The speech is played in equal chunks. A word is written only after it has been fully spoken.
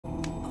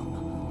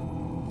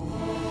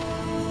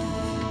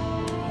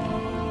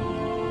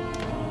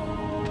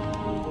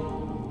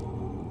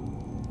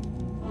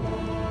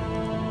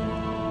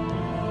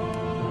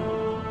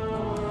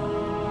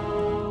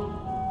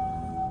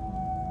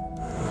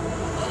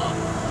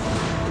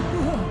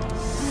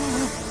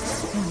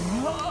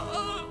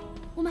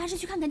是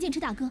去看看剑池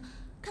大哥，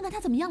看看他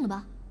怎么样了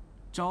吧？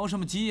着什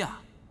么急呀？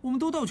我们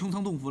都到穹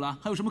苍洞府了，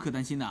还有什么可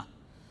担心的？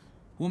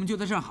我们就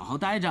在这儿好好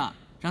待着，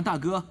让大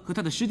哥和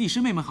他的师弟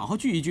师妹们好好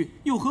聚一聚，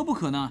有何不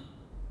可呢？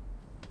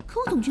可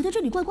我总觉得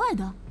这里怪怪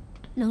的，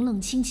冷冷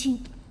清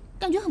清，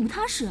感觉很不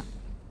踏实。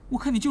我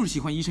看你就是喜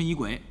欢疑神疑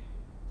鬼。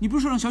你不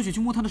是说让小雪去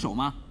摸他的手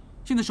吗？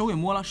现在手也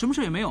摸了，什么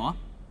事也没有啊？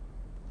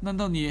难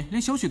道你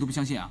连小雪都不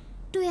相信啊？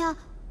对啊，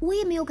我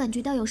也没有感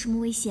觉到有什么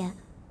危险。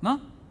啊？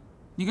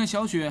你看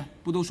小雪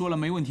不都说了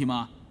没问题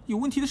吗？有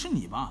问题的是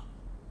你吧？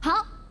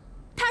好，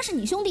他是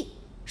你兄弟，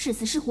是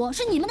死是活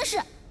是你们的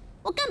事，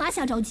我干嘛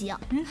瞎着急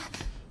啊？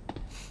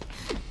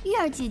玉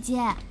儿姐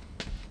姐，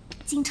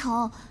金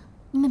城，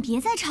你们别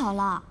再吵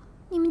了，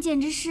你们简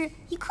直是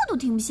一刻都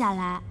停不下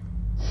来。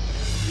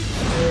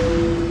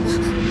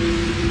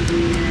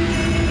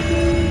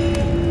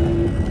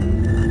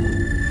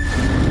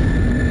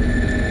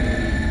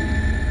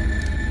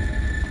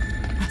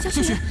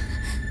小雪，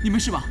你没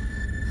事吧？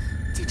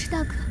剑池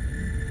大哥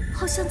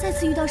好像再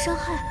次遇到伤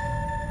害，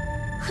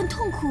很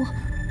痛苦。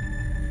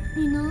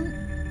你能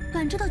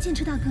感知到剑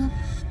池大哥？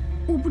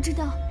我不知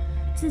道，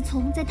自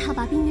从在踏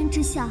拔冰渊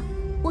之下，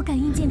我感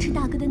应剑池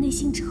大哥的内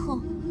心之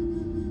后，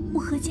我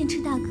和剑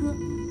池大哥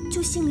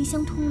就心灵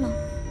相通了。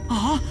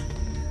啊？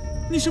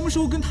你什么时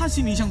候跟他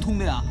心灵相通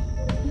的呀？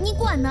你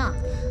管呢？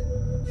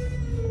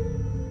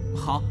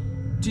好，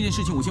这件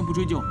事情我先不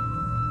追究。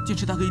剑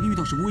池大哥一定遇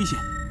到什么危险，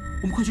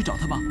我们快去找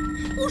他吧。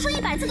我说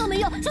100次都没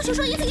用，小雪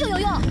说1次就有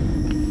用。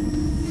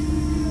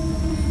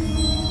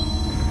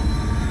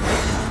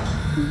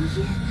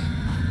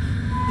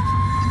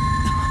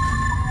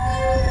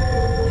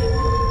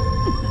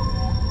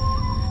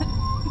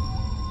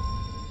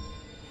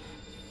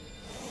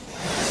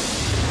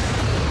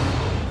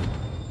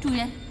主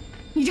人，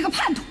你这个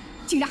叛徒，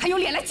竟然还有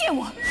脸来见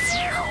我！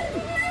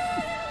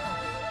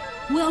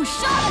我要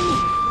杀了你！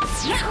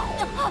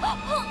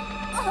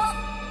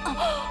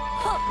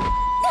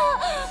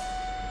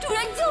主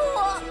人救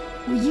我！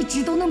我一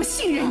直都那么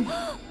信任你，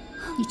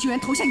你居然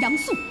投向杨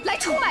素来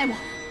出卖我，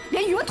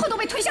连宇文拓都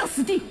被推向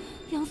死地。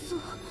杨素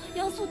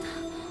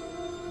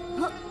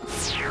他，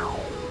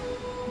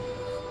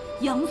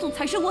杨素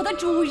才是我的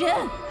主人。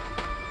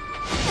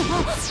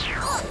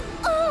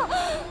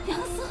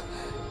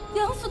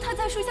杨素他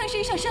在书香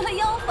身上施了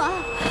妖法，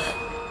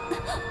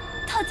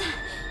他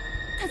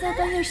在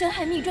翻阅《山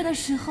海秘传》的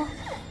时候，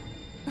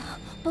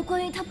把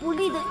关于他不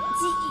利的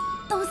记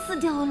忆都撕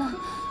掉了。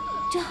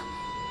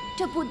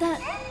这不但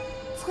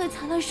摧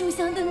残了书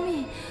香的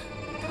命，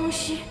同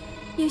时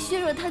也削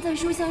弱他在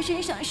书香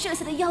身上设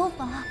下的妖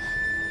法。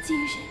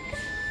今日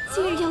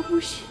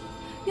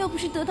要不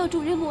是得到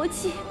主人魔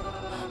气，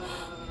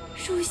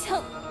书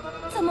香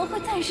怎么会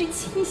暂时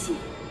清醒？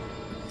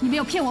你没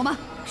有骗我吗？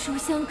书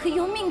香可以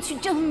用命去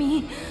证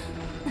明。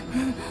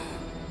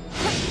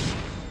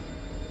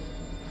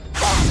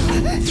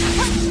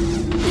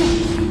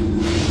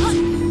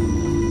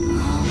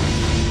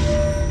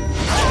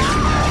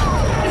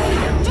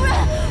主人，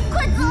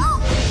快走！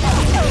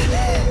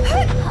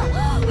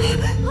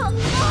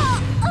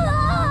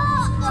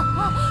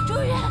主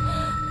人，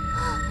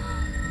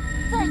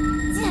再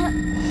见。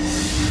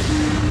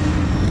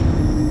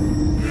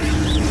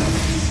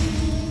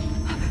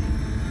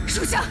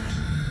书香，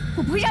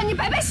我不会让你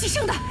白白牺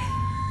牲的。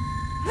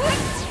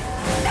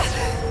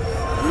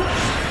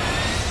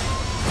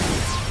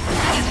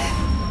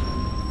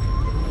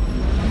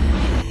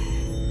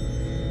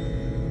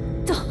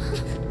走，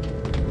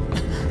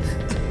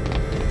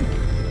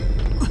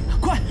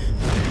快！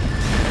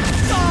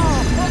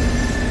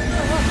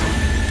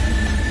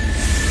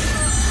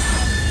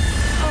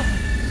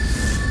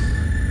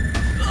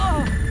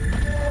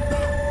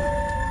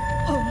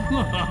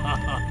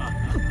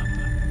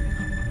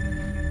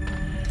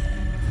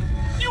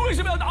你为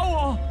什么要打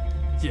我？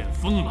见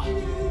疯了！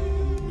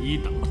你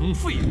等同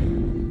废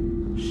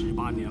物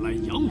！18年来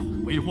养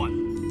虎为患，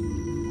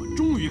我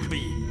终于可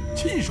以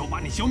亲手把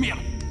你消灭了。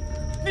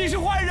你是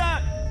坏人！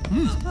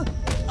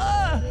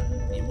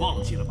你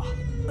忘记了吧？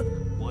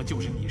我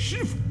就是你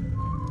师父，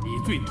你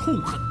最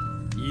痛恨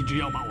一直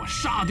要把我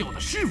杀掉的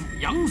师父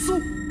杨苏。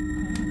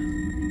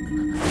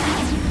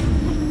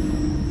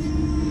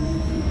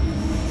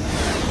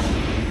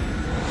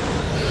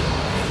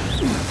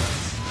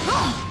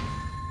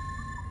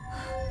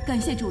感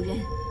谢主人，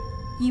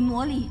以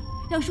魔力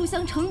让书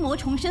香成魔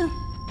重生。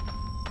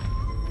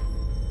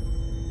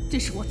这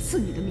是我赐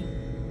你的命，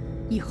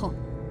以后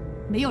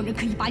没有人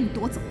可以把你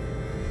夺走。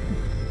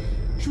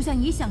书香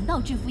已想到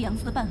制服杨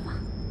素的办法。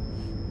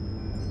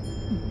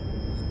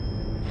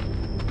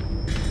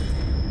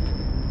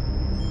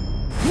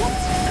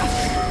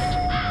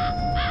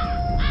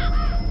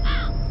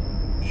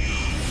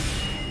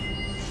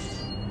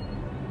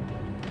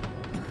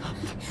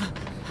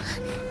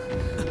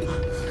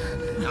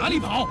哪里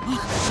跑？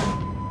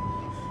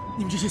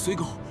你们这些随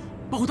狗，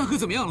把我大哥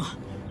怎么样了？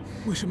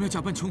为什么要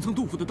假扮穹苍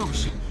杜甫的道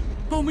士，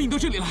把我们引到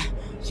这里来？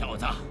小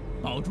子，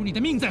保住你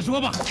的命再说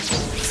吧。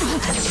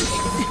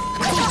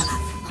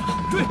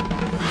追！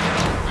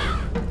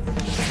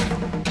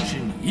是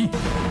你！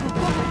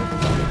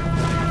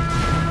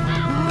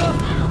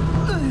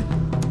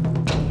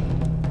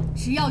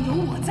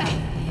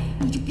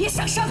别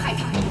想伤害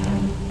他！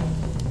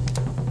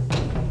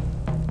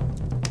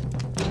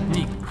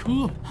宁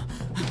珂，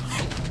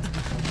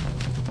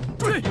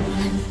追！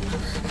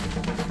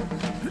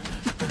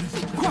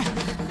快！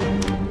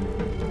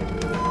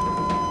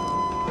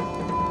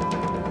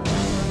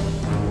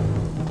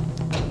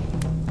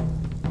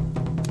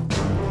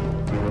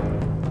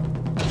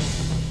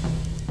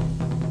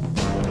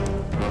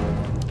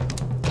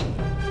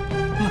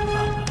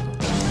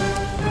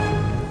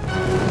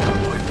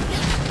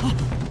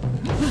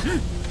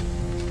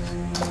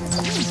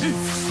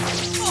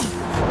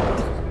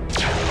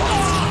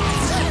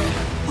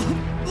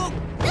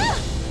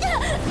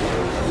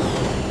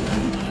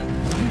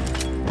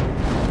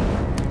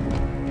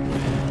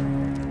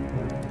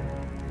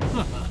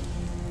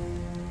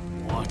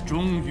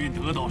终于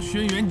得到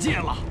轩辕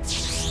剑了。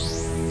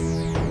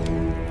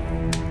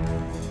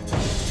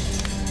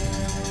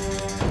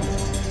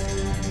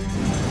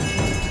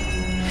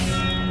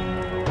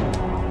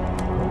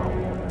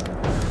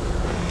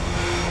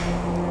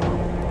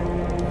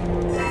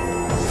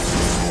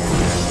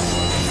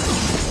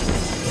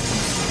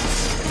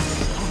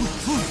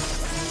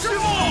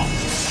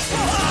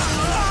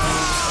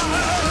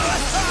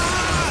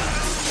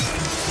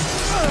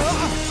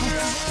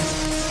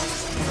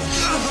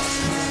师傅！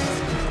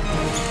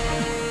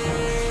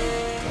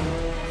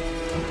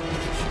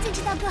剑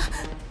池大哥，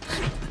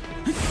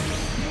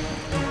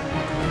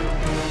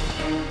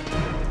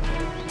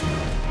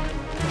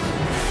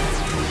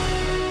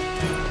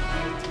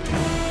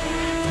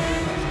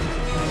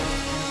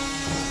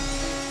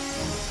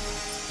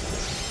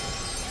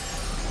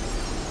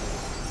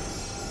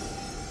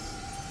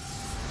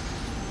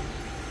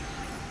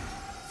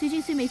随军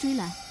虽没追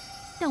来，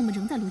但我们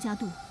仍在卢家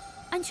渡，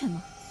安全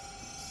吗？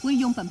我已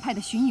用本派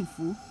的寻隐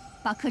符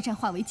把客栈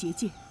化为结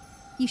界，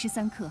一时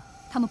三刻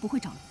他们不会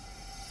找来。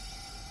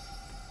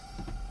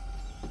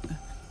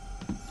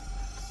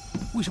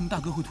为什么大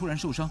哥会突然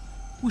受伤？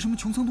为什么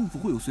穹苍洞府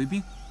会有随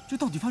兵？这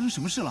到底发生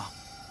什么事了？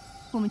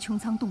我们穹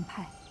苍洞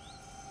派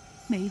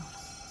没有了。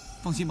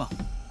放心吧，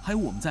还有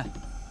我们在，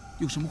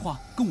有什么话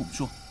跟我们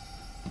说。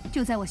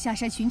就在我下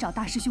山寻找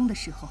大师兄的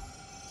时候，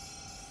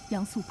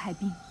杨素派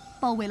兵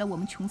包围了我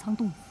们穹苍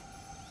洞府。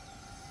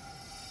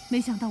没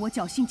想到我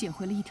侥幸捡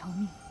回了一条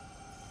命，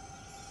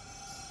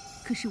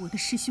可是我的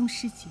师兄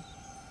师姐，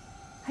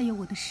还有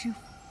我的师父，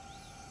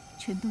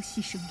全都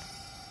牺牲了。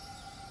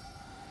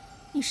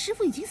你师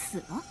父已经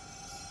死了？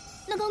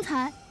那刚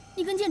才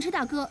你跟剑池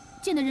大哥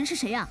见的人是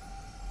谁呀？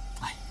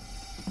哎，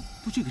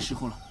都这个时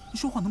候了，你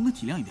说话能不能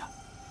体谅一点？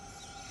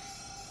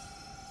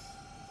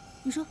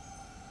你说，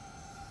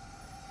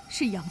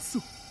是杨素，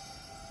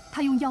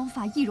他用妖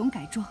法易容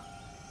改装，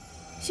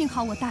幸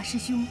好我大师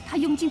兄他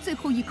用尽最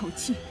后一口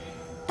气，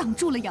挡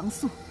住了杨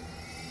素，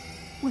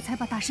我才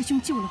把大师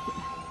兄救了回来。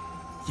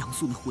杨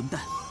素那混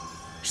蛋，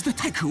实在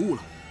太可恶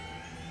了。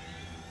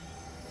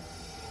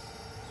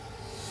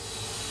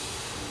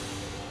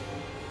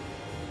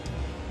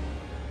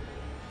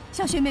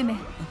小雪妹妹，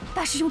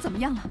大师兄怎么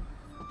样了？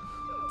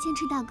剑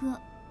池大哥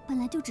本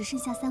来就只剩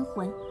下3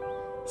魂，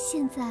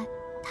现在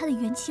他的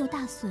元气又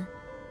大损，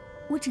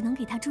我只能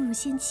给他注入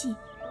仙气，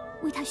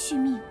为他续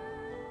命。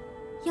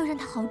要让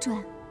他好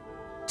转，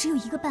只有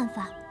一个办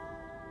法，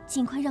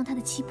尽快让他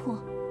的气魄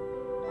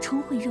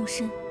重回肉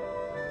身。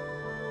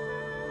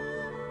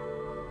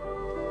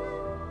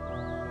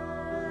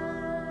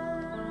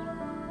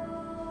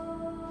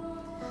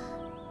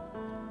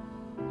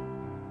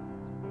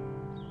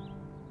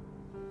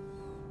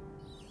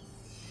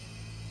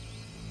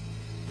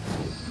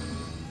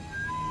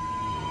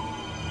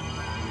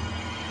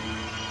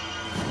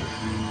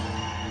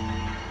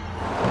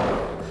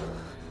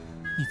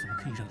你怎么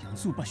可以让杨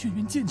素把轩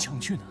辕剑抢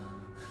去呢？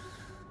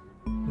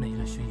没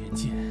了轩辕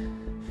剑，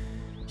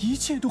一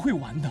切都会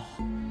完的。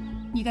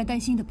你该担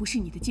心的不是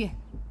你的剑，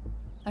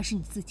而是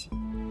你自己。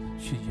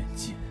轩辕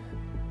剑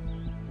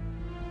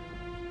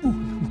不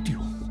能丢。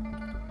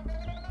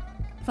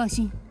放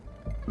心，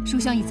书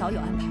香已早有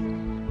安排。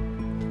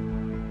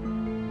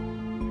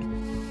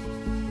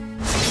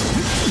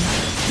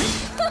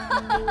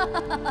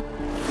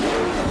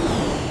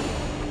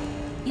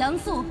杨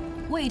素，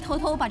我已偷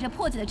偷把这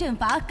破解的阵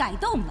法改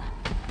动了。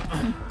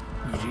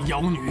你这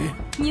妖女！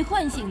你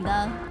唤醒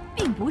的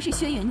并不是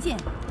轩辕剑，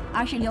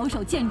而是留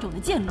守剑种的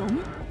剑龙。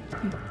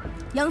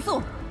杨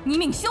素，你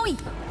命休矣！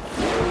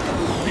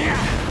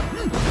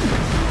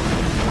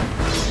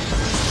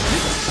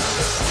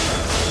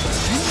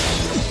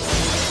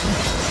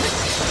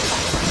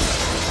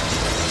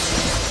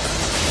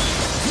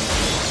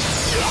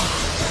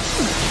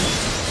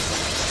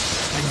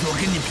那就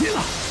跟你拼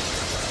了！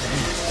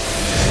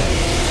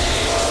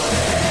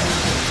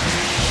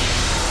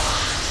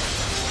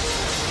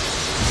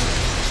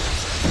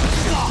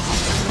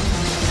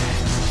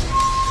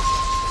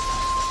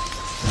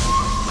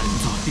本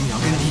座定要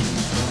跟你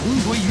同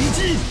归于尽！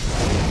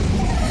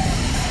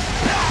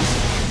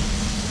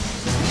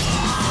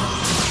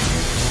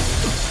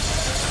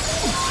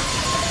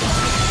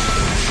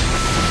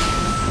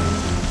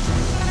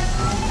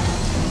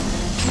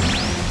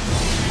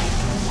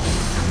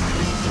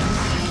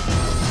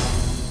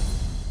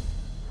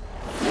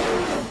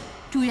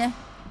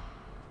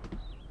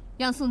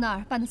杨素那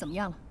儿办得怎么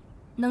样了？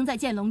能在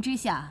剑龙之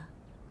下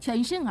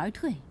全身而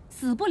退，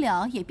死不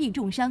了也必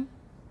重伤。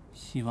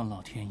希望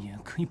老天爷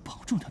可以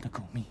保住他的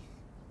狗命，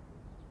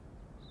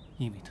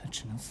因为他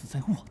只能死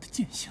在我的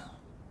剑下。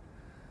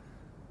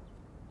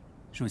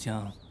书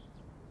香，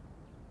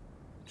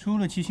除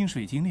了七星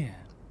水晶链，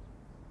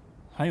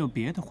还有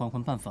别的还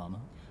魂办法吗？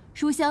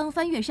书香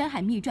翻阅《山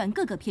海秘传》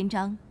各个篇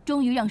章，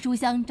终于让书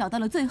香找到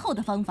了最后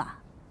的方法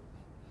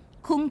——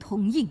空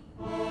瞳印。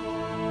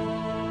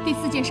第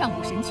4件上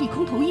古神器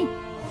空瞳印。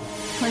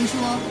传说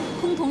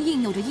空瞳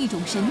印有着一种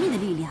神秘的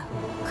力量，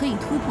可以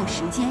突破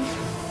时间，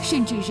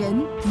甚至人、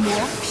魔、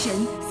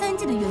神3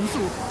界的元素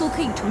都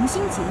可以重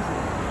新结合。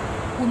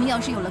我们要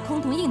是有了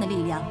空瞳印的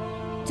力量，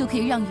就可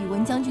以让宇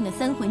文将军的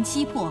3魂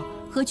7魄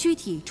和躯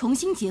体重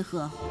新结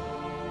合，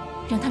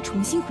让他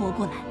重新活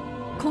过来。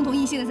空瞳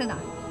印现在在哪儿？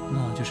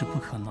那就是不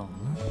可能了。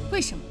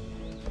为什么？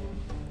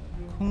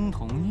空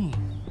瞳印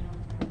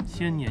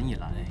1000年以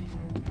来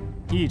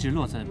一直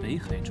落在北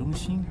海中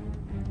心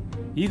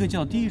一个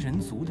叫低人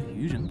族的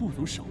鱼人部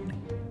族手里。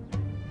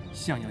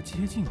想要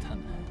接近他们，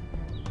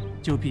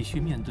就必须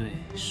面对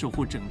守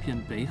护整片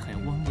北海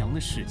汪洋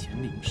的史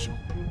前灵兽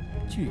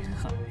巨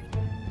海。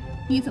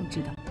你怎么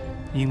知道？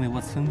因为我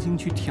曾经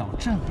去挑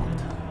战过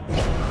他。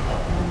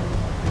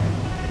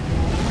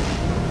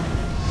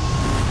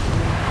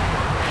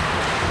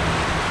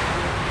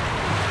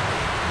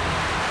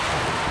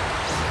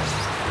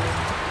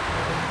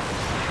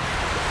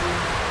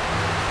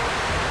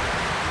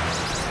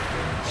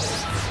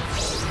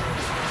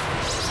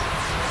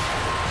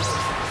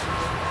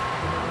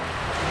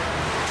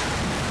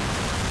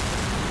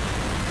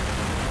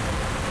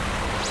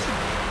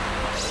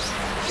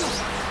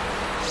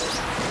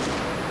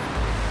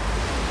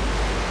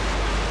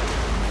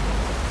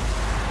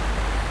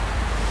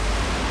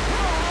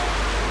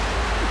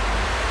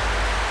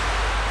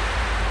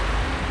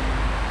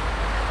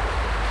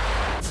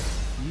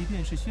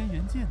是轩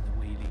辕剑的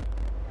威力，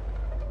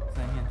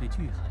在面对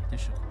巨海的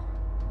时候，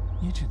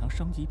也只能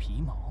伤及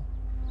皮毛。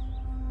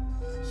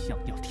想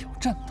要挑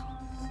战它，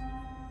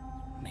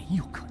没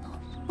有可能。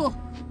不，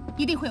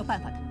一定会有办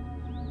法的。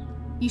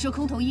你说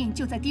空投印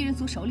就在低人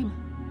族手里吗？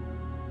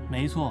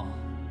没错。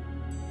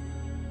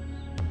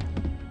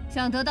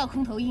想得到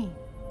空投印，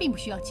并不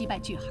需要击败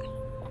巨海，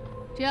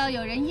只要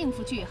有人应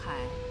付巨海，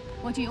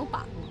我就有把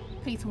握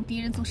可以从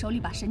敌人族手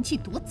里把神器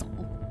夺走。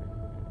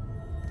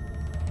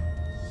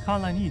看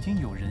来你已经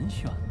有人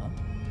选了。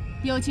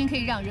友情可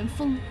以让人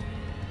疯，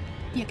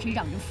也可以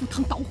让人赴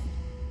汤蹈火。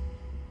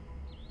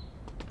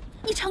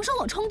你常说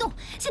我冲动，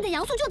现在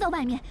杨素就在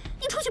外面，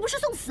你出去不是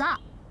送死啊？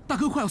大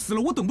哥快要死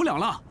了，我等不了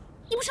了。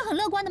你不是很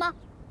乐观的吗？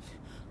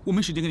我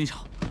没时间跟你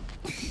吵。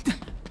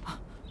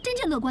真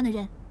正乐观的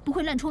人不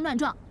会乱冲乱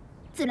撞，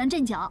自乱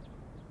阵脚。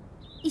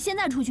你现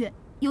在出去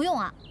有用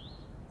啊？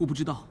我不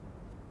知道，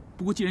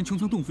不过既然穹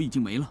苍洞府已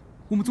经没了，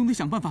我们总得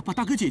想办法把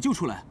大哥解救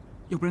出来。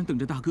要不然等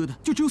着大哥的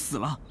就只有死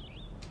了。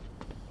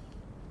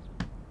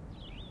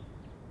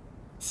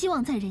希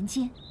望在人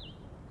间，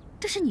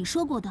这是你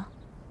说过的，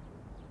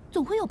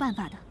总会有办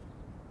法的，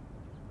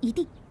一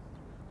定。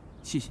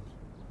谢谢你。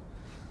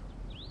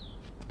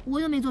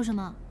我又没做什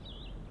么，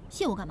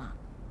谢我干嘛？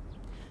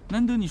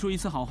难得你说一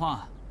次好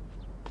话。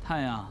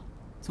太阳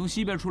从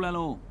西边出来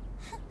喽。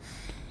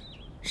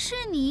是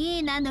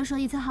你难得说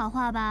一次好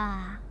话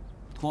吧？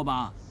拖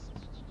把。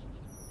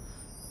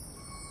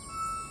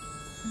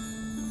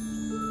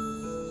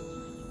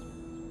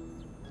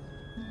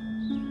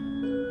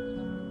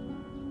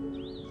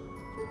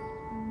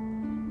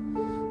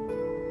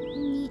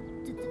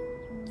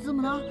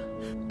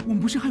我们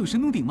不是还有神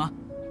农鼎吗？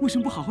为什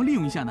么不好好利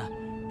用一下呢？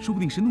说不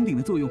定神农鼎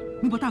的作用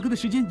能把大哥的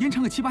时间延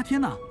长个7、8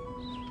天呢。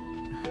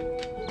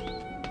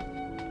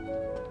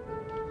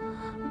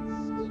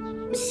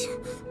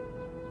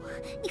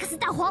你个死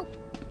大黄！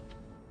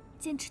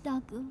剑齿大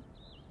哥，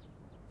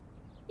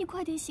你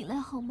快点醒来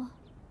好吗？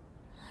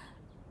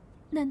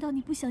难道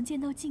你不想见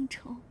到靖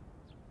愁、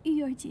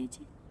玉儿姐姐，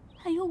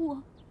还有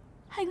我，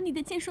还有你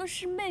的剑霜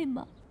师妹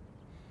吗？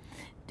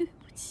对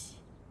不起。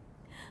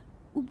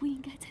我不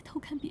应该再偷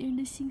看别人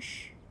的心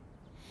事，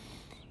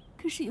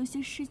可是有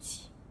些事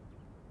情，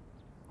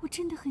我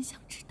真的很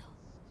想知道。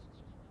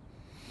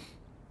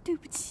对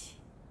不起。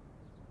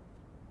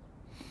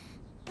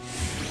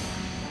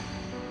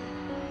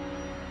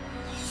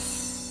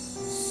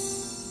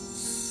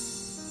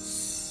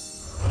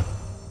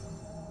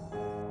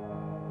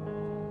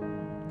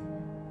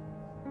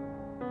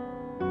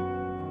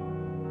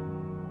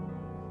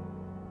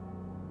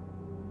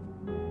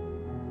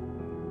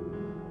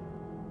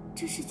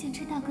这是剑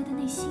齿大哥的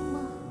内心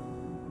吗？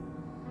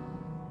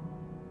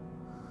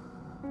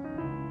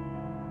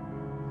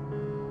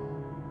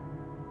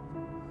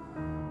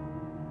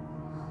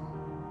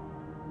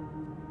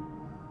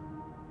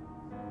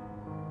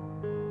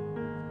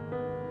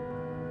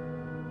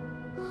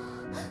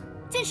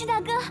剑齿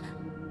大哥，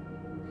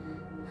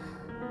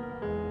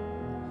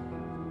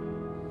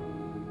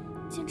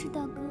剑齿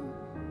大哥，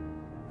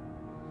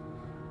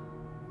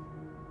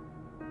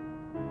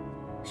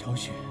小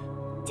雪，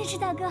剑齿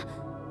大哥。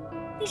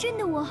你认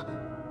得我？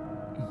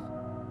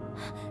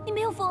你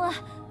没有疯啊，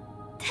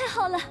太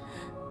好了。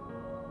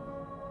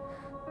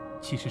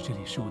其实这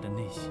里是我的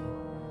内心，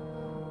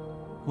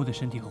我的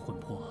身体和魂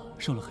魄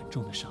受了很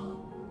重的伤，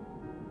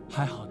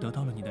还好得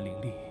到了你的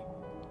灵力，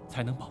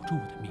才能保住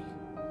我的命。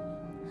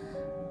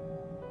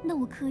那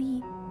我可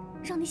以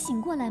让你醒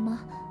过来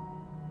吗？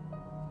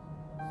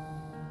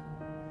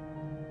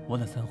我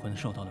的三魂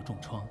受到了重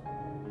创，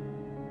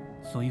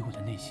所以我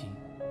的内心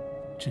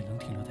只能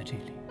停留在这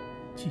里，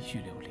继续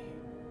流离。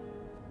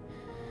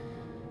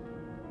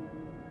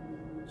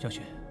小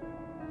雪，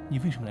你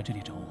为什么来这里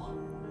找我？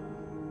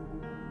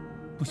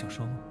不想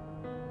说吗？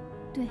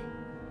对，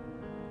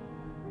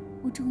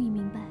我终于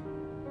明白，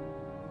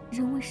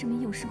人为什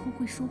么有时候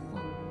会说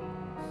谎。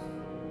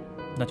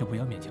那就不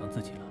要勉强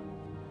自己了。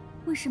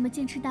为什么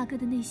剑痴大哥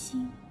的内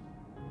心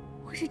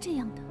会是这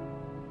样的？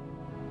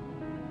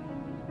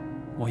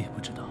我也不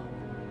知道。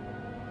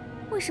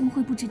为什么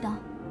会不知道？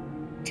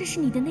这是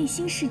你的内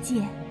心世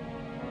界。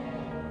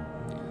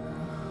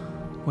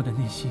我的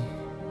内心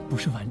不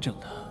是完整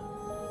的，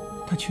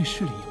它缺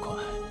失了一块，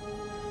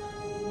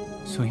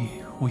所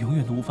以我永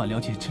远都无法了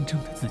解真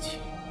正的自己。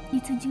你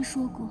曾经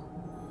说过，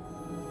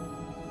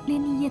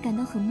连你也感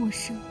到很陌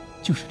生。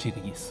就是这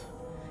个意思。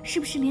是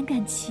不是连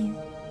感情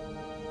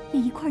也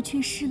一块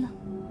缺失了？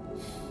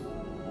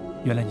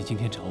原来你今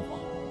天找我，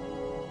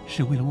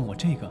是为了问我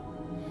这个。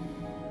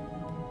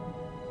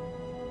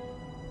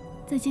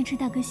在剑痴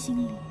大哥心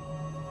里，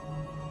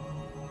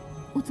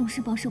我总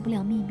是保守不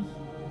了秘密。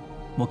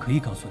我可以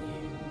告诉你，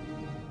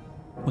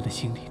我的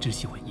心里只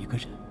喜欢一个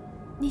人。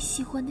你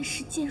喜欢的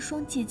是剑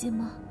霜姐姐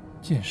吗？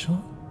剑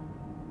霜？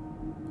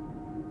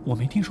我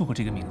没听说过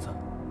这个名字。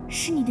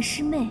是你的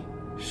师妹。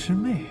师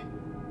妹？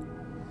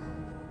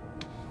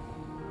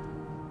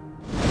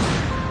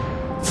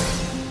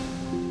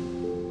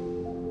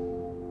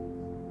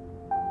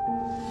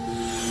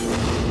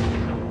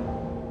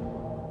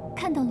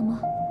看到了吗？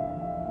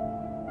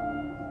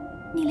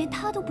你连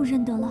她都不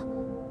认得了。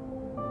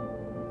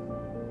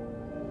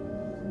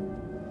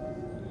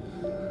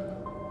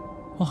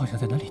我好像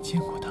在哪里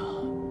见过她。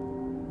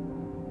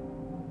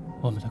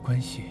我们的关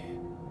系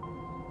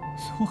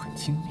似乎很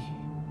亲密，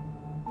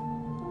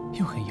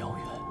又很遥远。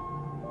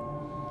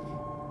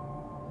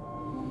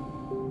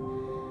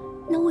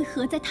那为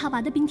何在踏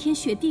拔的冰天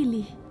雪地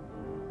里，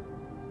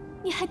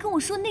你还跟我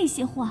说那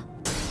些话？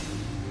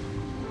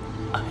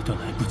爱都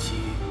来不及，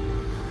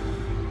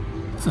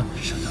怎么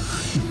舍得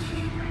恨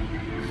你？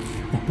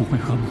我不会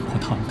喝孟婆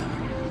汤的，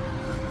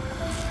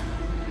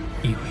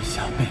因为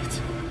下辈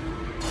子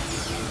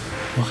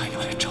我还要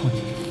来找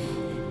你。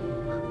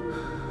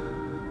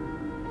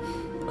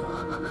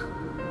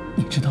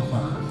你知道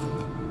吗？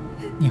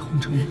你红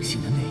成梦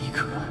醒的那一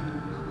刻，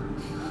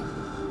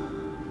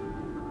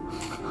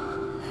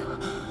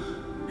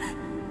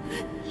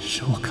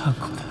是我看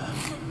过的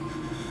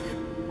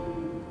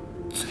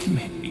最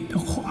美丽的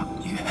画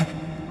面。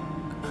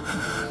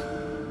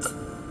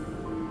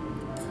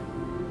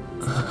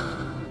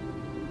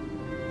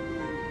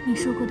你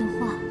说过的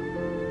话，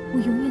我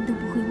永远都不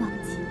会忘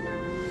记，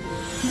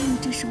因为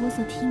这是我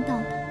所听到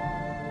的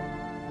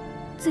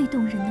最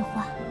动人的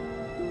话，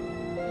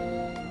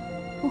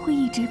我会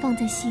一直放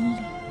在心里。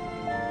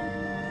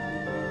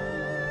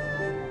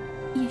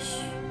也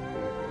许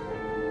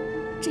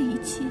这一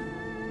切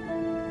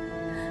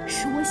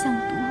是我想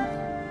多了，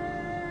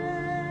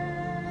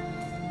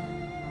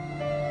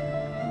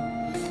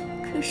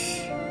可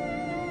是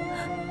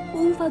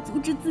我无法阻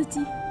止自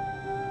己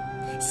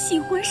喜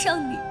欢上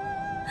你。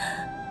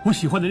我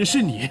喜欢的人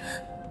是你。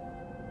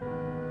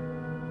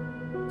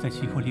在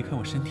气魄离开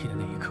我身体的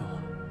那一刻，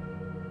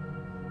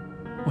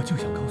我就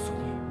想告诉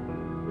你，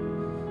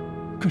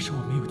可是我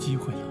没有机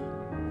会了。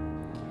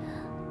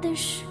但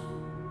是，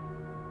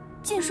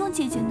剑霜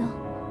姐姐呢？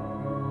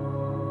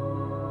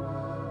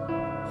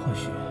或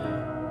许，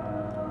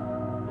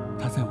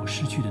她在我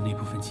失去的那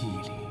部分记忆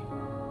里。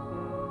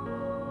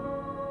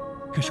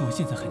可是我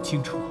现在很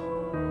清楚，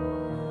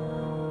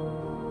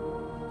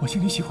我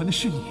心里喜欢的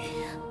是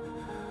你。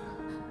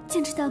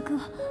剑痴大哥，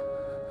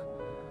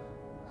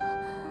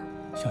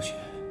小雪，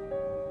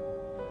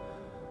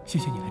谢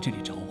谢你来这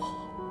里找我，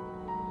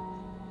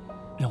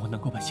让我能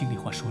够把心里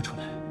话说出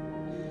来。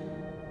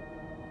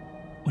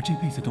我这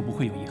辈子都不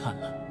会有遗憾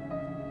了。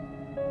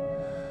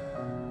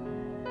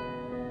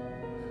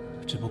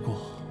只不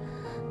过，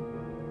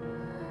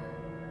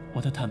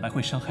我的坦白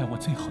会伤害我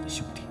最好的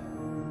兄弟。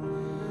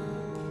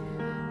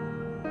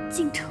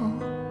京城，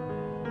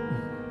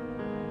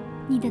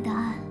你的答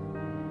案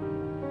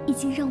已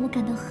经让我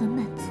感到很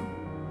满足，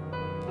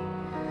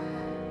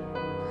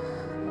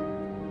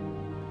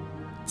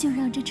就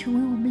让这成为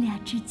我们俩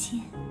之间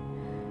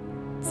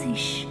最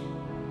深、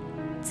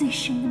最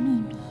深的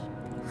秘密，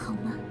好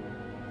吗？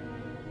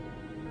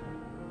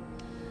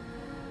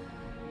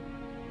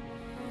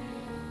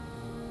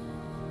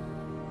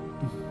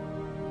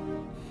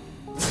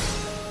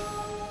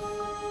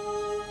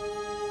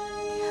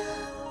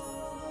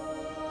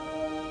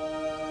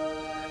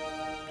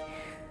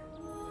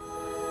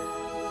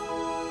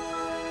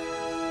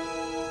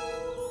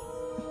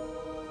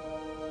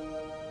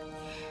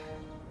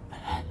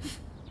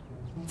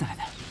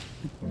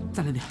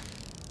再来点。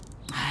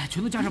哎，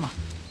全都加上吧。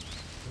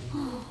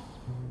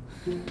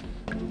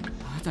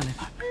再来一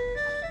盘。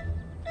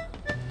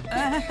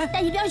哎，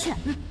带一边去！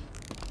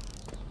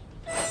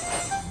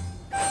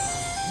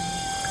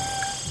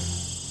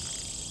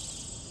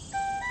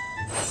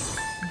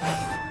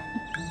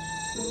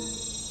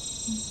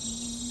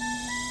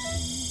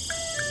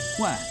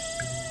喂，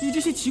你这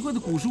些奇怪的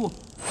蛊术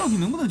到底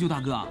能不能救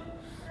大哥啊？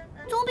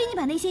总比你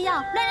把那些药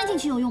乱扔进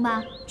去有用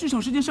吧？至少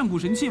是件上古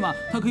神器嘛，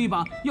它可以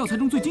把药材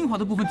中最精华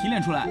的部分提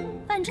炼出来。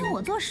反正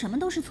我做什么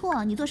都是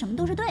错，你做什么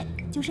都是对，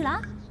就是了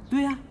啊。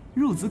对呀，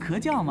入族可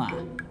教嘛。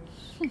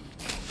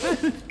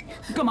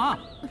干嘛？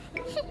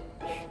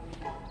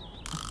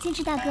剑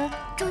池大哥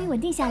终于稳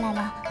定下来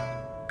了。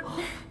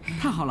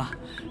太好了，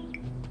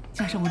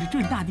加上我这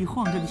准大地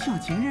晃着的小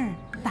情人，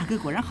大哥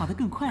果然好得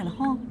更快了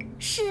吼。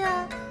是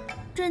啊，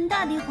准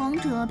大地皇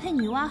者配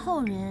女娲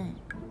后人，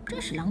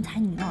真是郎才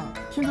女貌，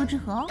天作之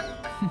合哦。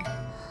哼，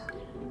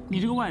你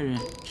这个外人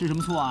吃什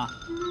么醋啊？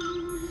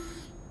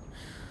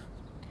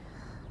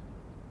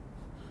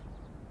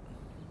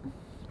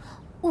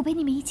我陪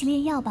你们一起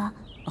炼药吧。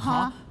好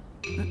啊。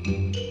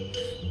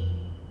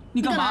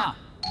你干嘛？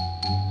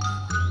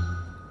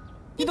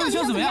你到底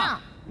想怎么样？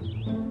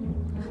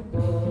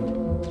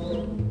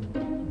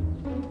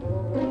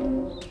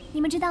你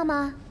们知道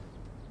吗？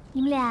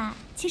你们俩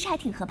其实还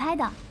挺合拍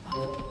的。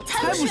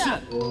才不是！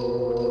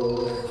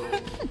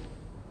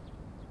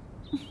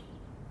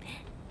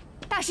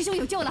大师兄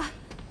有救了，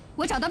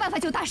我找到办法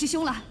救大师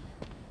兄了。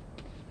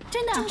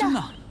真的？真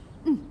的？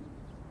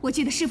我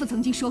记得师父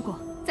曾经说过，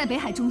在北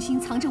海中心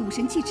藏着五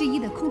神器之一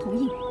的空瞳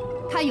印，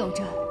它有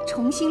着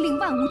重新令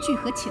万物聚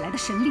合起来的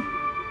神力。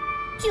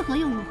聚合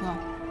又如何？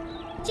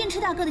剑池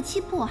大哥的七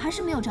魄还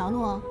是没有着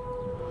落。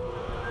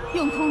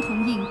用空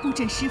瞳印布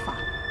阵施法，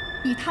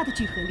以他的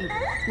聚合力，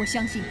我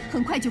相信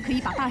很快就可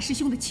以把大师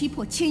兄的七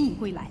魄牵引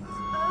归来。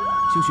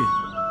小雪，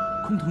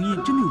空瞳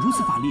印真的有如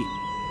此法力？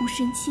五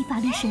神器法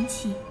力神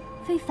奇，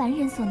非凡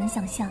人所能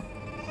想象，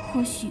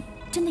或许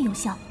真的有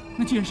效。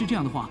那既然是这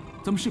样的话，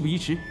咱们事不宜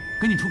迟，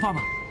赶紧出发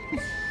吧。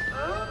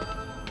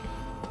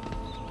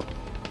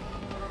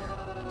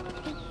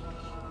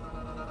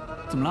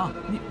怎么了？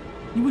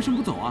你为什么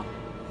不走啊？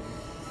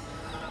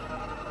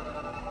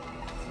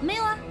没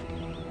有啊，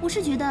我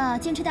是觉得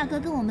剑池大哥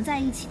跟我们在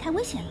一起太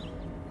危险了，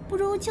不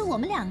如就我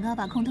们两个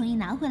把空瞳印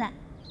拿回来。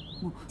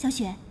小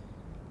雪，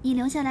你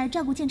留下来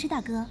照顾剑池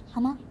大哥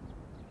好吗？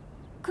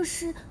可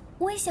是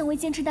我也想为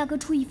剑池大哥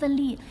出一份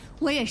力。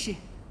我也是。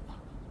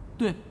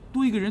对，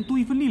多一个人多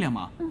一份力量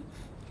嘛。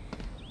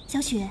小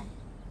雪，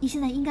你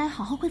现在应该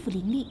好好恢复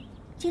灵力，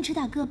剑池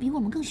大哥比我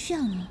们更需要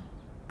你。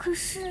可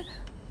是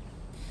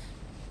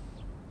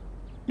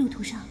路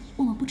途上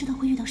我们不知道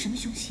会遇到什么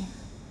凶险，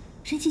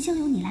神器交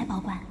由你来保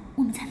管，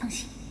我们才放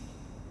心。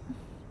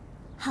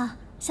好，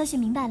小雪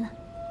明白了。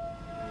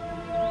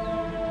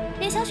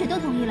连小雪都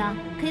同意了，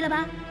可以了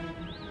吧？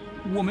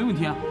我没问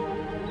题啊。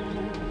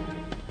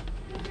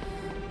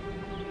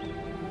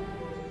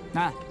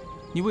哎，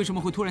你为什么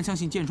会突然相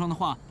信剑霜的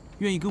话，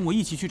愿意跟我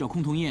一起去找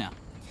空瞳印啊？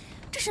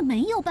这是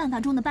没有办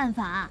法中的办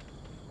法，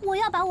我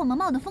要把我们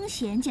冒的风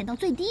险减到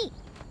最低。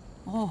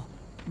哦，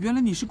原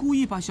来你是故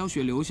意把小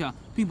雪留下，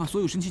并把所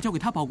有神器交给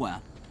她保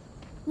管。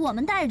我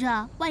们带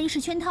着，万一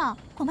是圈套，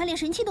恐怕连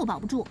神器都保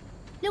不住。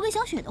留给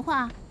小雪的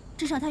话，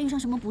至少她遇上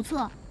什么不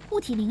测，物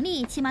体灵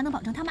力起码能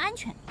保证他们安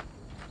全。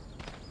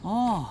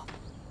哦，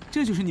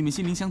这就是你们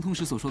心灵相通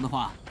时所说的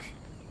话。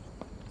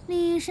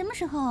你什么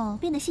时候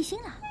变得细心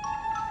了？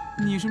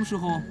你什么时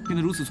候变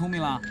得如此聪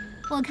明了？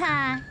我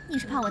看你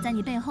是怕我在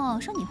你背后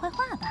说你坏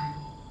话吧。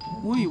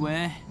我以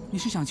为你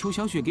是想求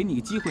小雪给你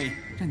个机会，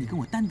让你跟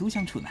我单独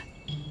相处呢。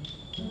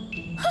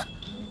哼！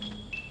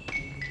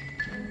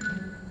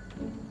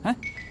哎，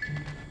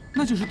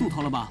那就是渡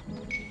头了吧？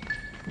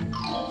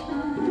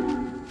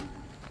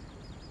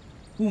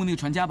问问那个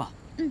船家吧。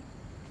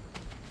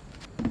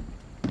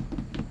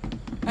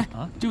哎，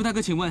这位大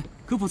哥，请问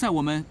可否载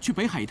我们去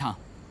北海一趟？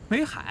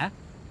北海？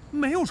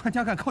没有船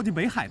家敢靠近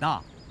北海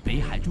的。北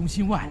海中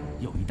心外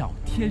有一道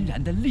天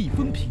然的立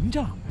风屏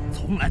障，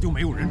从来就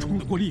没有人冲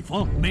得过立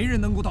风，没人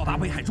能够到达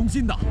北海中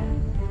心的。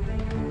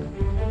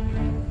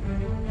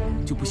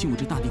就不信我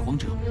这大地皇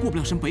者过不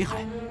了审北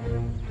海。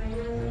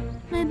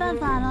没办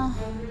法了，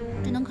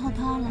只能靠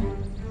他了。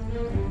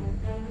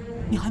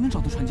你还能找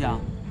到船家？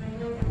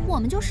我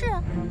们就是。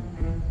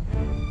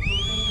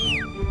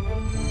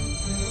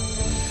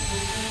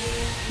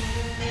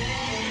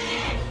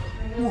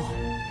哇！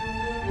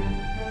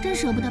真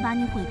舍不得把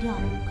你毁掉，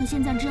可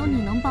现在只有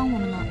你能帮我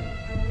们了。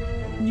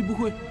你不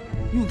会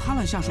用它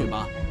来下水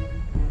吧？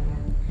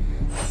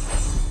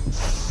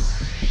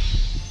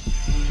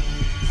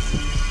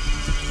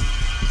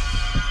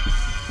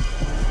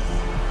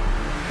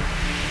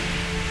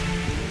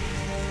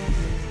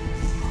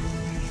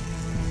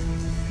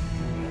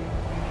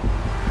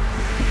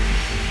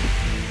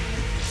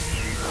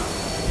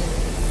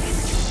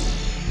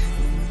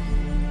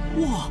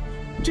哇，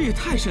这也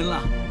太神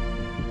了！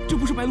这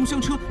不是白龙香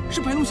车，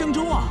是白龙香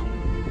舟啊！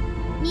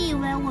你以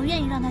为我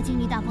愿意让他经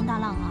历大风大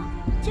浪啊？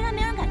既然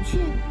没人敢去，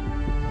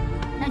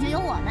那就由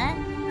我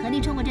们合力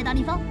冲过这道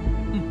逆风。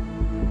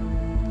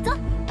走。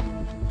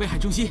北海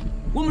中心，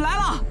我们来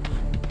了！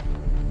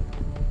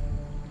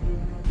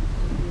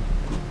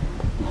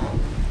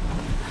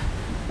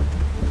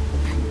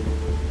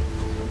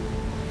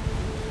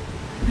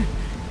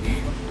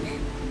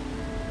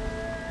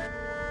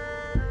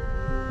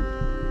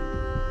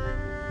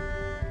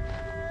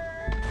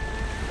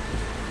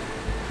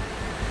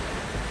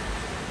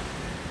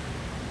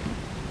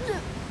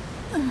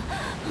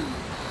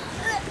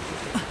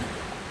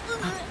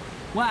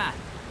喂，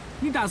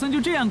你打算就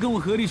这样跟我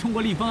合力冲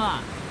过逆风啊？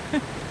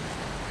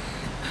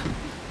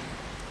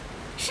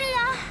是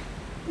啊，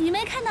你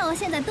没看到我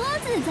现在多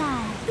自在、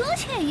多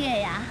雀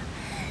跃呀？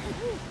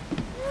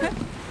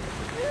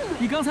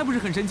你刚才不是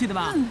很生气的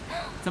吗？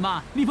怎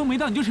么，逆风没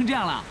到你就成这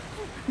样了？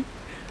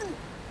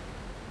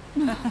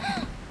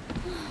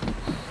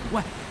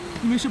喂，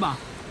你没事吧？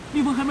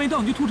逆风还没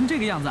到你就吐成这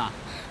个样子啊？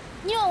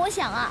你让我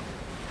想啊，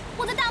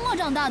我在大漠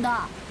长大的。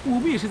我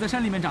不也是在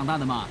山里面长大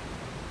的吗？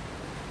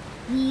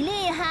你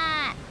厉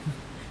害！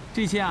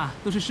这些啊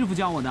都是师傅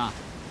教我的，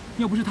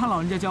要不是他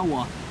老人家教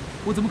我，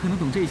我怎么可能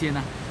懂这些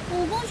呢？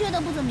武功学的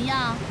不怎么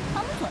样，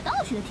他们左道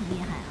学的挺厉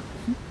害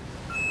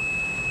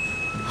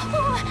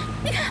啊。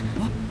你看，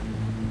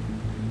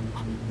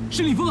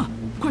是逆风啊！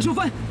快收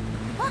帆！啊，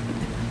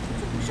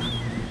怎么回事？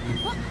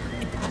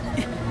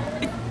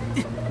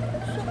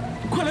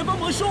快来帮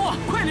忙收啊！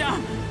快点！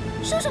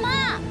收什么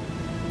啊？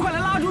快来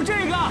拉住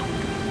这个！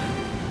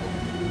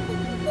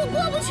我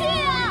过不去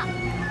啊！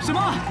什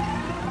么？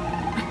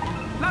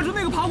拉住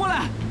那个爬过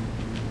来！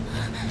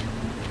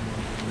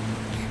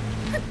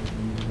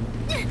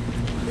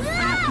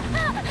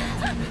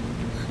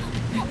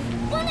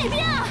往哪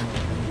边啊？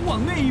往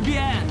那一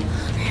边。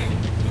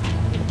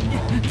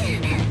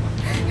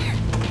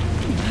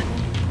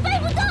掰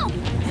不动，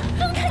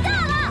风太大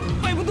了。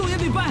掰不动也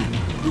得掰，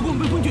如果我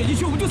们被风卷进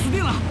去，我们就死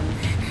定了。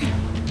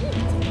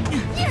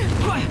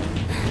快！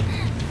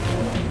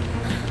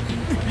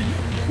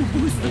我不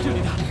会死在这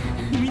里的，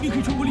我们一定可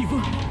以穿过逆风，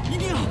一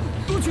定要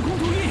多取空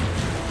投印。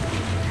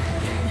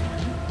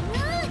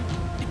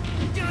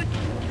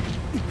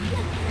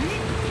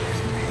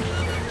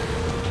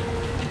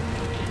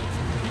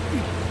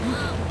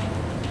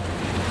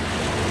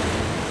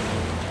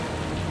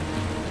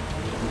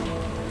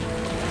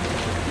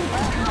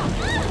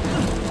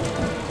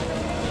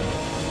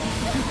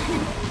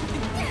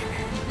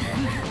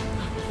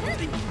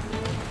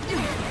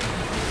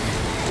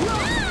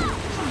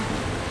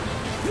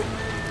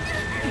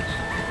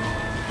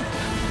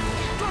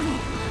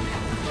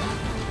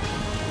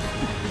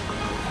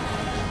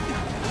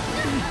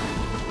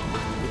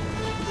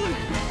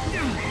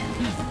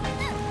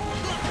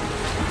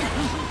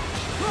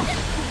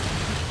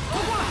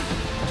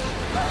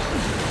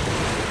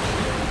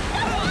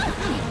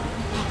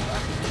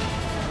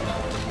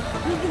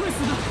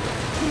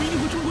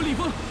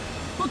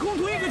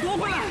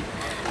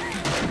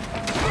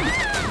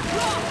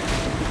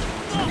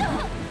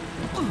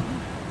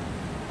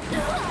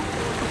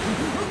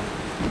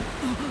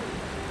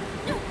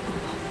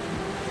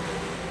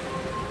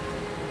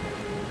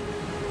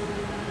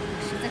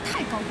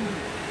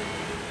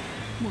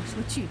莫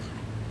说巨海，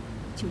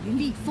就连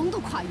逆风都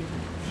跨越不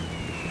了。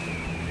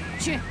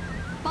去，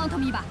帮他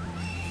们一把。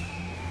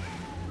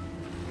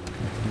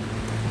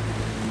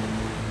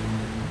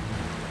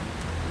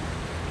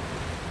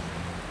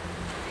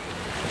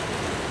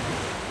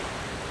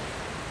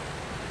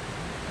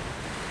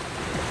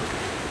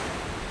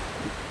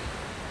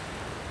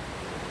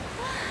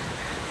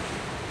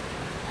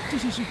这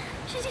是是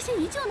这些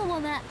鱼救了我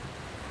们。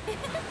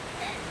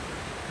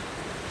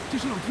这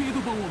是老天爷都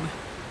帮我们，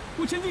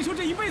我陈静说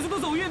这一辈子都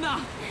走运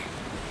呐！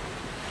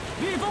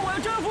逆风，我要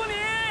征服你！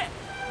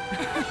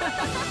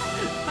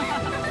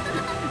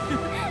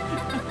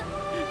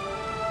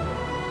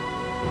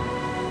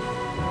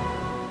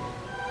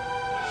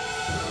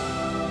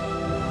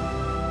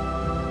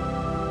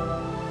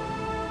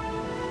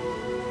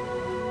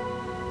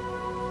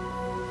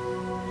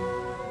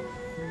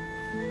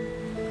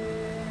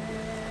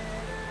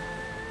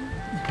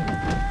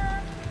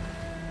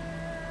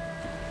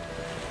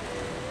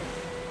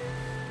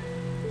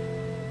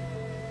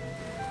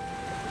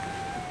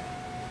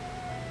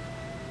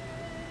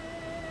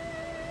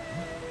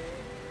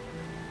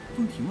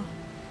风停了，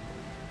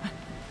哎，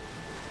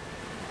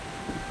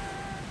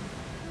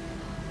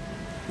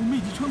我们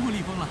已经穿过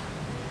逆风了，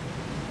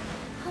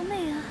好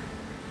美啊！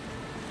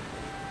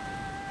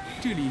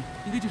这里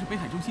应该就是北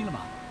海中心了吧？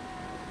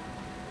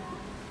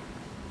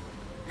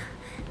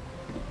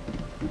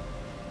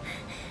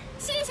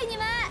谢谢你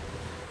们。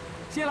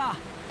谢了，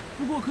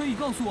不过可以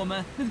告诉我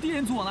们那个敌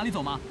人族往哪里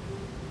走吗？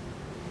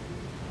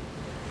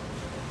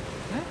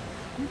哎，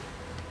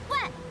喂，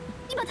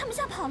你把他们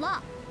吓跑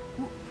了。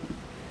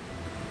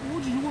我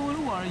只是问问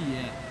路而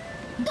已，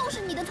都是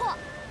你的错，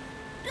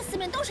这四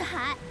面都是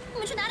海，我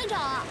们去哪里找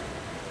啊？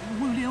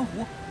我有烈阳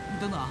壶，你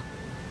等等啊。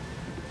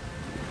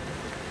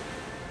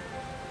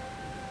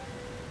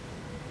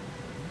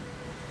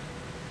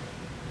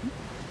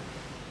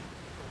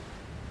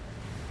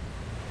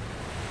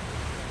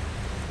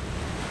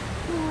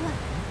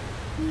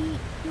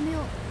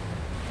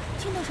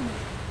听到什么？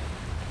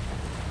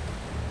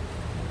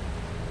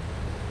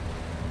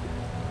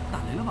打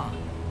雷了吧？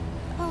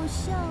好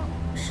像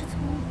是从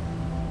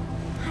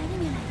海里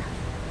面来的。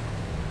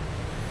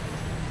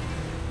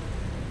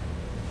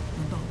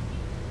难道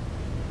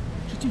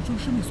是剑霜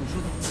师妹所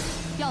说的？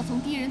要从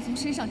低人族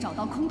身上找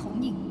到崆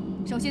峒印，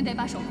首先得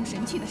把守护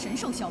神器的神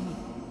兽消灭。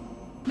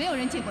没有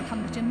人见过他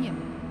们的真面目，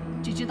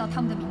只知道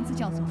他们的名字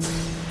叫做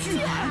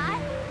巨海。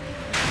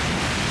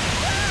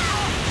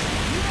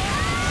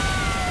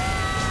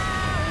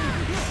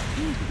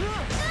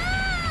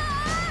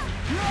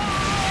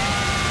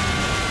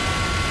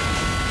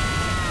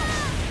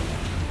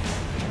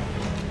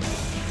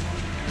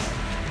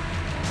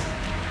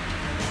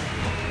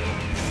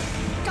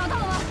找到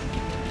了吗？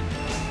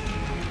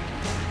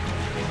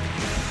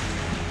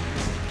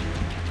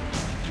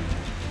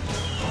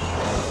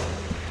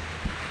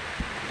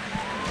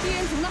敌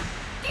人族呢？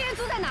敌人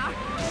族在哪儿？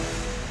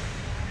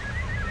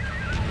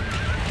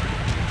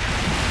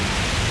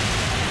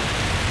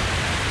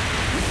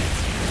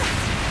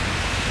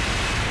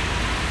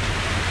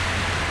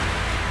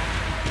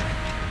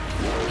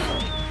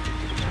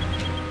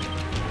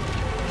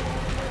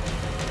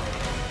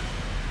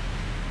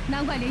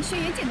难怪连轩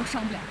辕剑都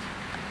伤不了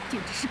他，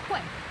简直是怪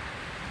物。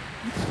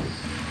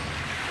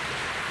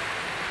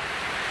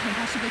看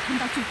他是被吞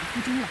到巨海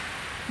腹中了，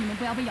你们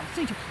不要被咬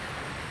碎就好。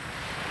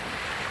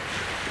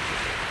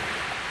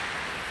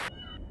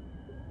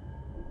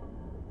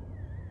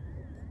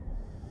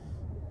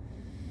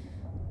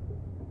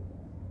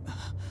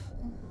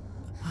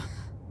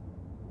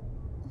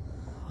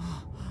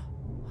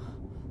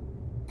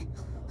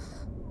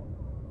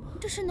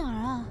这是哪儿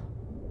啊？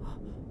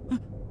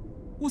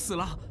我死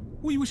了，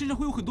我以为身上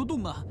会有很多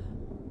洞呢。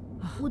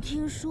我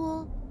听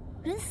说，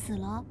人死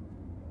了，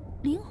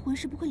灵魂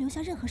是不会留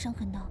下任何伤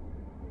痕的。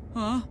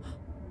啊？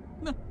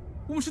那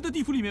我们是在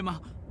地府里面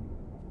吗？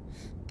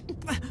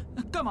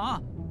干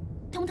嘛？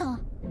疼不疼？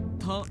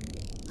疼。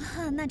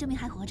那证明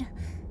还活着。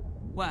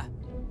喂，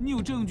你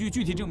有证据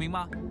具体证明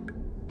吗？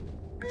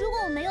如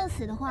果我没有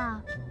死的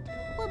话，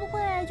会不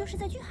会就是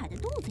在巨海的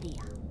肚子里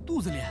呀？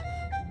肚子里？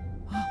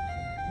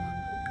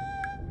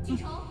进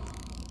城，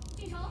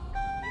进城，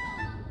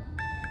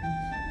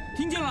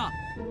听见了，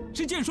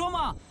是剑霜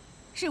吗？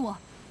是我，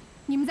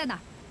你们在哪儿？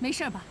没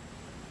事吧？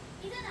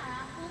你在哪儿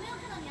啊？我没有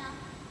看到你啊。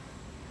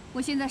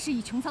我现在是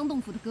以穹苍洞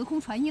府的隔空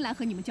传音来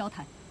和你们交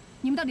谈，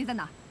你们到底在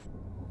哪儿？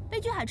被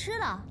巨海吃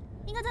了，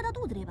应该在他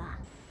肚子里吧？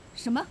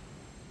什么？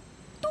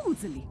肚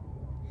子里？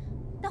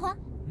大黄，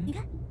你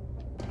看。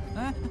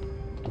哎，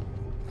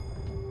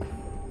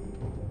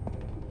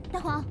大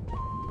黄，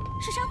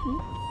是珊瑚。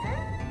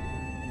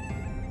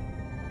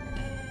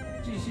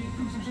这些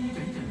更像是一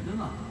盏一盏的灯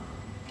啊，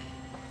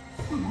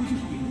会不会就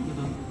是引路的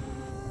灯？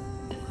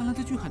看来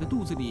在巨海的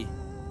肚子里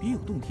别有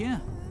洞天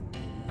啊！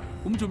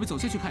我们准备走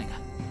下去看一看。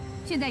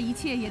现在一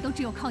切也都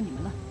只有靠你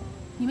们了，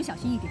你们小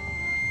心一点，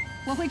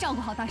我会照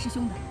顾好大师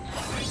兄的。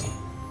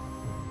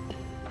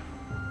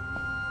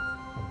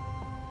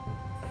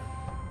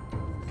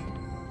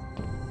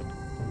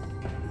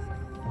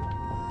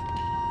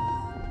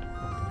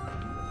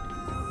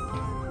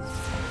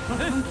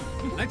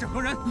来者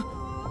何人？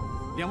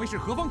两位是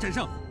何方神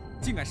圣？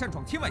竟敢擅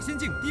闯天外仙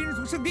境低人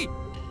族圣地！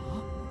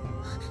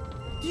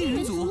低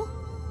人族？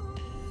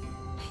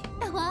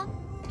大黄，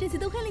这次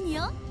多亏了你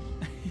哦。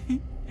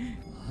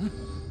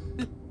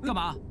干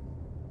嘛？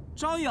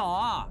招摇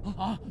啊！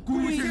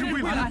姑爷仙人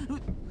回来！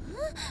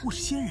我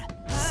是仙人。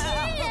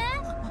仙人？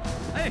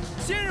哎，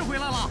仙人回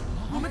来了！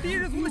我们低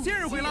人族的仙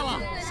人回来了！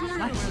仙人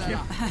回来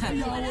了！哎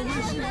呀，我们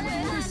是族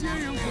的仙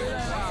人回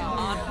来了！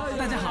啊，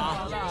大家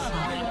好！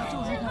终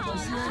于看到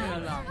仙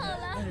人了！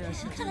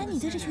看来你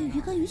在这群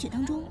鱼哥鱼姐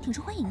当中挺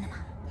受欢迎的嘛。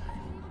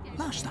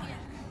那是当然，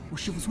我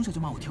师父从小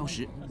就骂我挑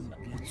食，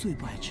我最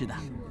不爱吃的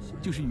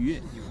就是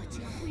鱼。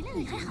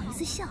你还好意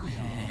思笑？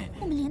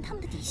我们连他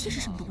们的底细是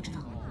什么都不知道。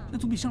那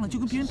总比上来就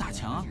跟别人打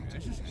强啊！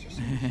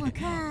我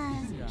看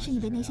是你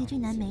被那些俊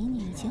男美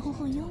女前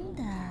后拥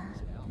的，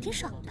挺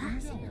爽吧？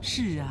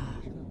是啊，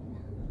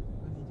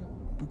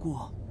不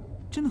过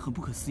真的很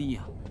不可思议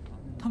啊，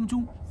他们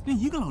中连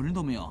一个老人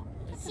都没有。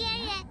仙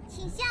人，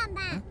请上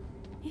吧。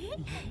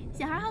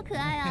小孩好可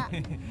爱啊！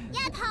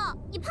丫头，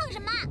你碰什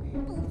么？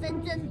不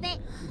分尊卑，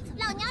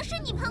老娘是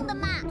你碰的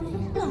吗？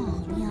老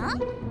娘？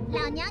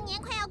老娘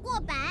年快要过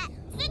百，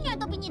孙女儿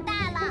都比你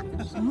大了。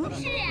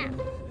是啊，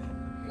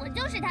我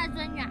就是她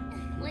孙女儿，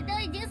我都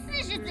已经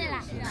40岁了。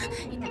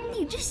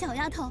你这小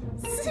丫头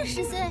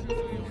，40岁？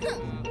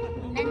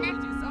哼！奶奶，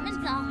我们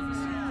走。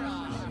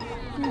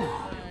哇，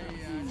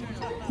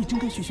你真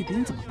该学学别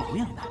人怎么保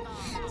养的。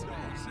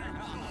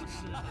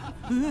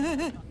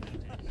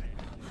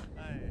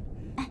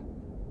哎，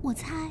我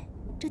猜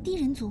这低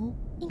人族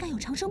应该有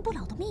长生不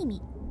老的秘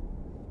密。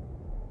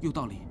有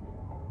道理，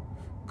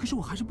可是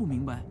我还是不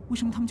明白为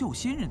什么他们叫我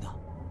仙人呢？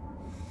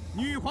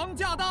女皇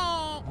驾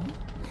到！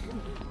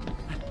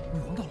女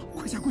皇到了，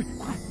快下跪，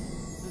快！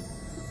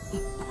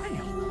快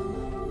呀！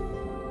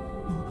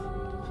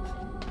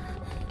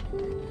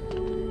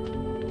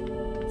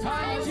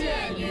参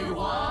见女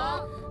皇。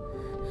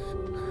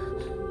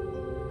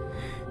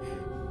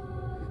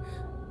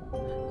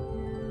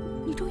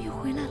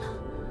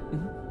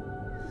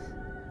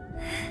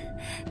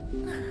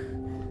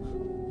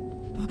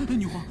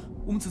女皇，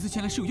我们此次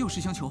前来是有要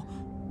事相求。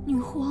女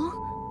皇，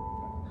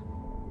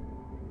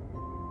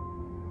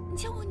你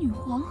叫我女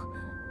皇，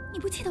你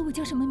不记得我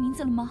叫什么名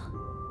字了吗？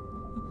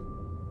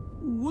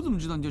我怎么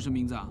知道你叫什么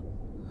名字啊？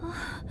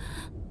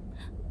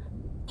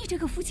你这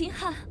个负心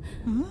汉！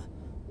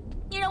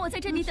你让我在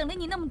这里等了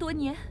你那么多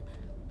年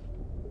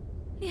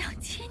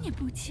，2000年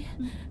不见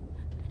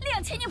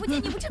，2000年不见，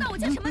你不知道我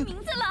叫什么名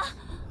字了？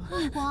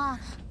女皇，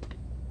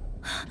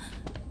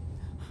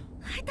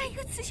还带一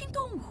个雌性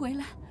动物回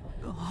来，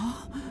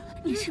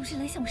你是不是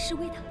来向我示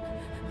威的？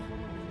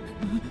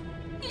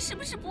你是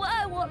不是不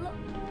爱我了？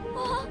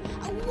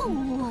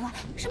喂，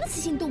什么雌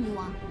性动物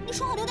啊？你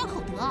说话留点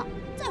口德。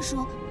再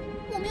说，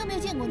我们又没有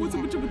见过你。我怎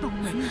么这么倒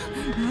霉？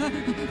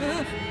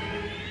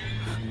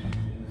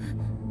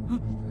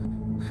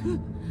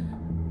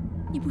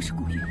你不是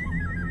古月，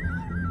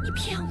你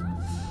骗我！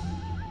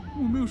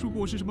我没有说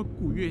过我是什么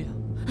古月呀。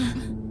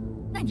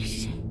那你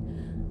是谁？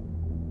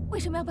为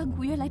什么要扮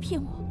古月来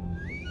骗我？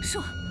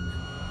说，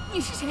你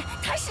是谁？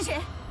他是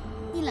谁？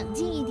你冷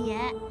静一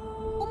点。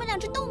我们2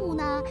只动物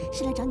呢，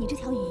是来找你这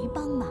条鱼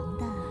帮忙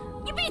的。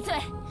你闭嘴，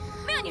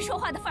没有你说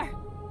话的份儿。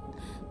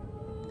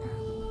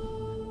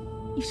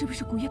你是不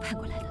是古月派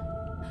过来的？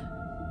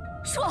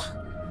说。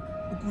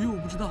古月我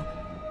不知道，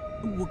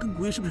我跟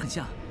古月是不是很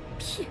像？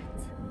骗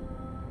子！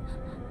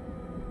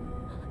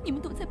你们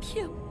都在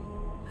骗我，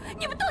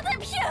你们都在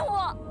骗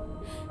我！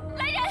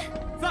来人，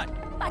在，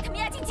把他们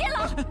押进监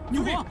牢。女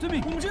皇，遵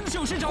命，我们真的是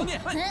有事找你。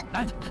来，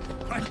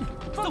快，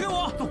放开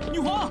我！走，女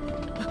皇，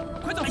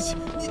快走！你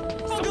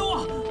放开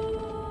我！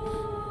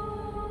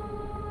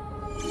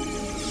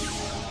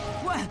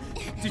喂，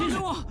放开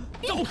我！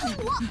别碰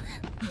我！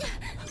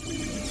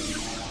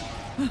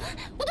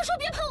我都说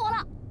别碰我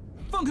了！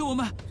放开我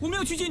们，我们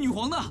要去见女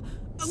皇的。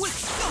喂！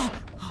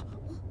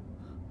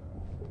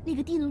那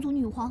个低能族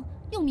女皇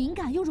又敏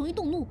感又容易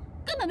动怒，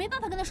根本没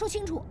办法跟她说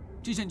清楚。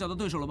这下你找到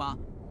对手了吧？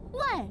喂，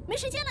没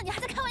时间了，你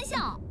还在开玩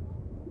笑？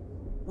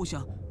我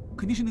想，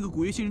肯定是那个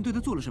古月仙人对他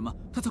做了什么，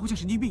他才会像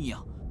神经病一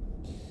样。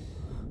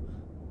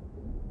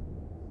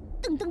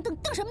瞪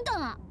什么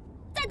瞪啊！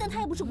再瞪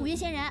他也不是古月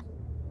仙人。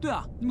对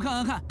啊，你们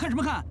看什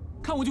么看？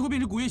看我就会变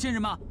成古月仙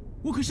人吗？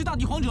我可是大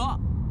地皇者。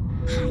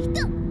还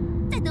瞪？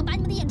再瞪把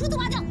你们的眼珠子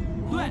挖掉。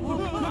对，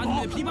把你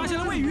们的皮扒下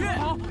来喂鱼。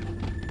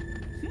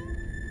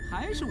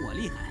还是我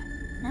厉害。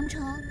难不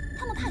成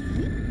他们怕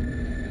鱼？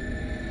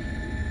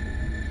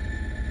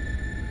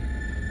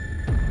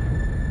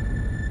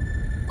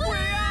鬼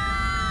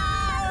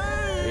啊！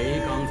谁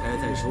刚才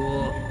在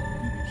说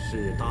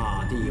是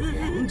大地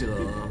皇者？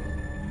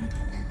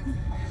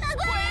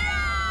鬼啊！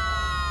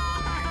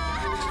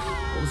吵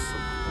死了！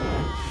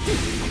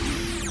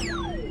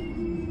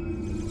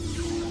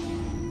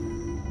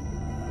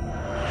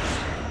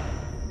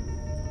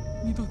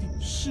你到底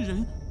是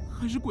人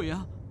还是鬼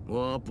啊？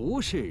我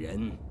不是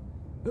人，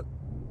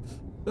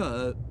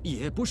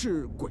也不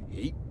是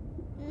鬼。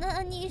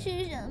那你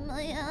是什么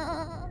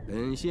呀？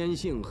本仙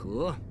姓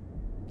何，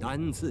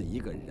单字一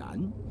个然，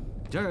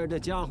这儿的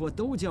家伙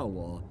都叫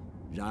我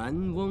然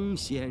翁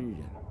仙人。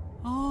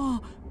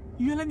哦，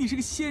原来你是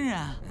个仙人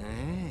啊！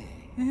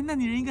那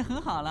你人应该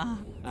很好了。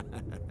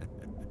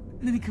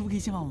那你可不可以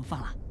先把我们放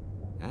了？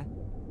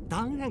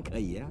当然可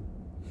以啊，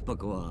不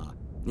过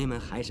你们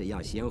还是要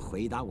先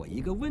回答我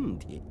一个问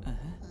题。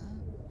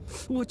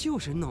我就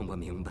是弄不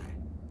明白，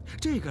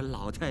这个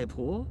老太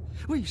婆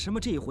为什么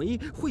这回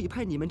会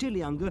派你们这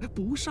2个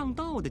不上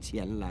道的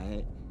前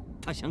来？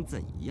她想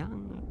怎样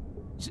啊？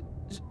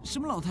什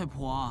么老太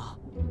婆啊？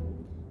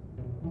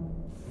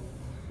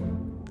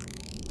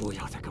不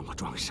要再跟我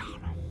装傻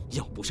了！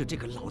要不是这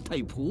个老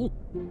太婆，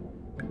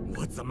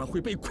我怎么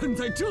会被困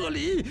在这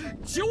里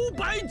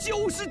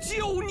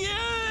999年？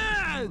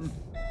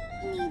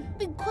你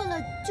被困了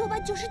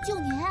999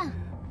年，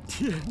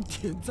天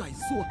天在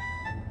算，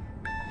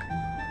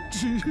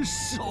只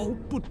少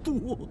不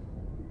多。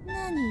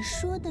那你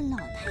说的老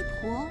太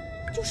婆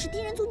就是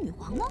低人族女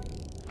皇吗？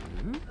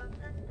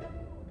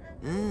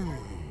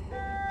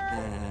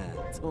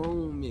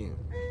聪明，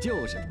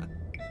就是她。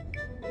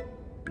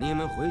你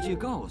们回去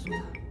告诉她，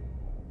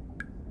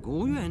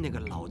古月那个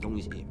老东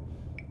西，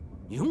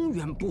永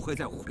远不会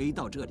再回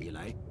到这里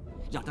来，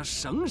让他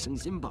省省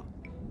心吧。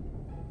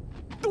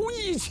都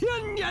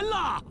1000年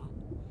了，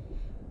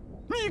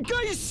你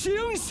该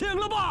醒醒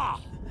了吧？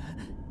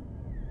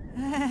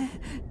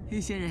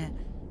仙人，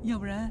要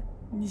不然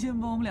你先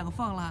把我们2个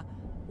放了，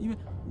因为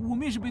我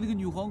们也是被那个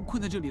女皇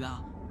困在这里的。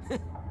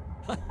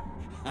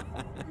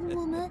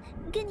我们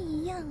跟你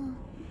一样啊。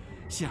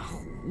想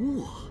唬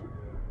我，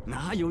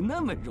哪有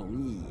那么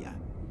容易呀？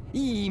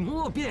一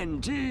摸便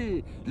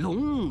知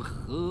龙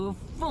和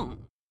凤。